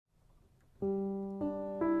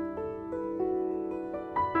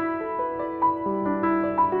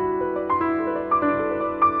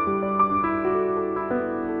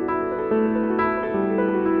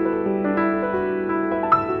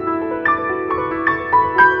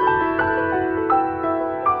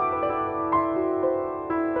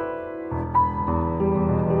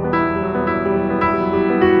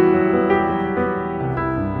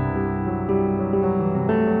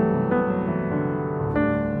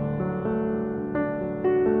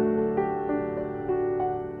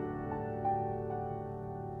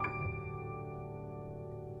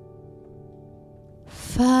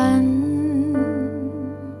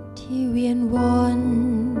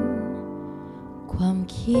ความ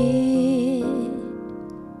คิด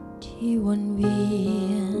ที่วนเวี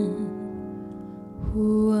ยน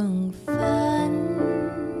ห่วงฝัน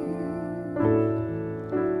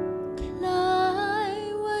คล้าย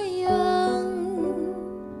ว่ายัง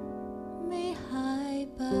ไม่หาย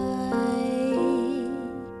ไป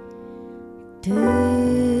ตื่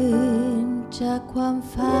นจากความ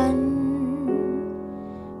ฝัน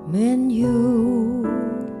เหมือนอยู่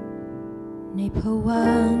ในภ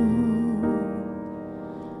วังค์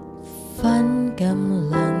ฝันก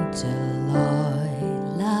ำลังจะลอย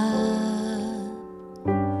ลา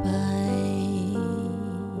ไป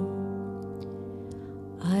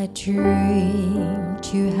I dream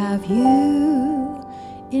to have you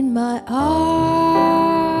in my arms,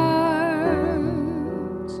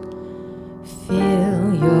 feel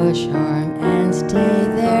your charm and stay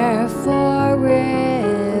there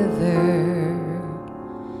forever.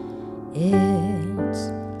 It's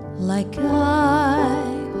like I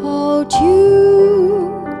hold you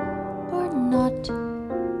or not.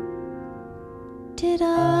 Did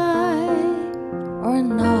I or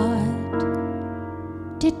not?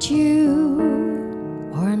 Did you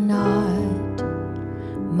or not?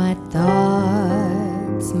 My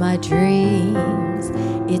thoughts, my dreams,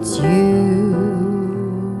 it's you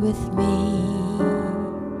with me.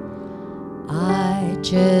 I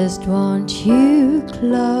just want you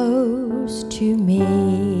close to me.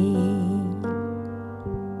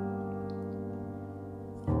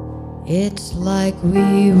 It's like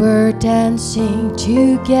we were dancing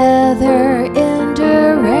together in the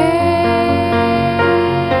rain.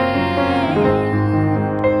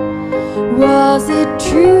 Was it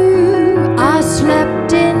true I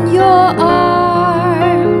slept in your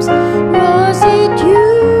arms? Was it you?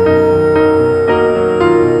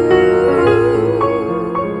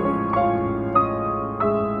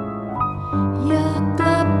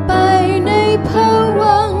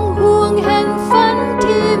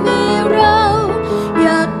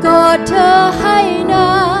 Thอให้น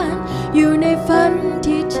านอยู่ในฝัน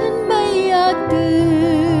ที่ฉันไม่อยากตื่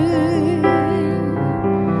น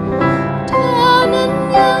เธอนั้น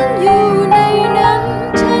ยังอยู่ในนั้น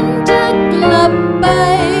ฉันจะกลับไป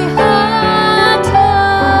หาเธอ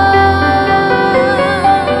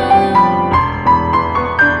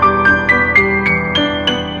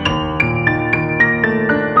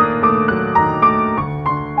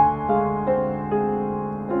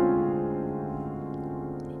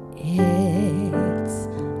It's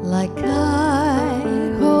like I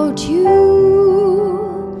hold you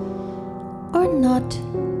or not.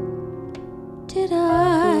 Did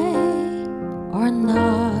I or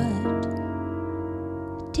not?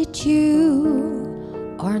 Did you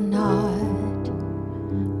or not?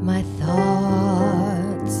 My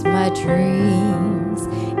thoughts, my dreams,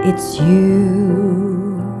 it's you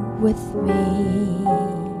with me.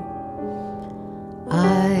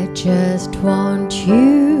 I just want you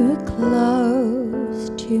close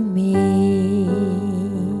to me.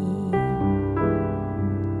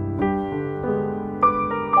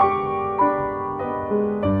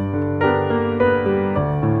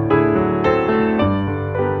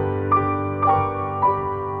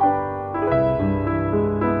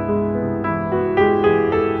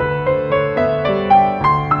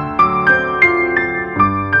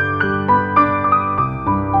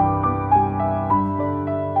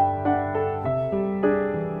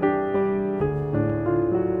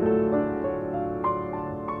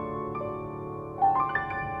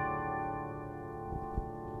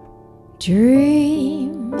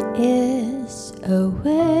 Dream is a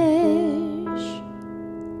wish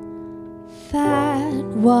that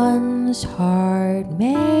one's heart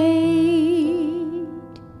made.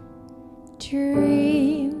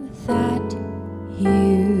 Dream that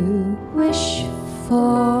you wish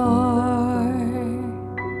for.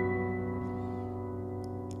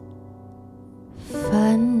 ฝั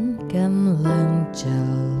นกำลังจะ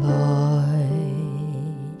ลอย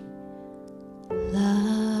ลา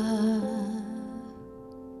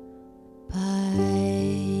ไป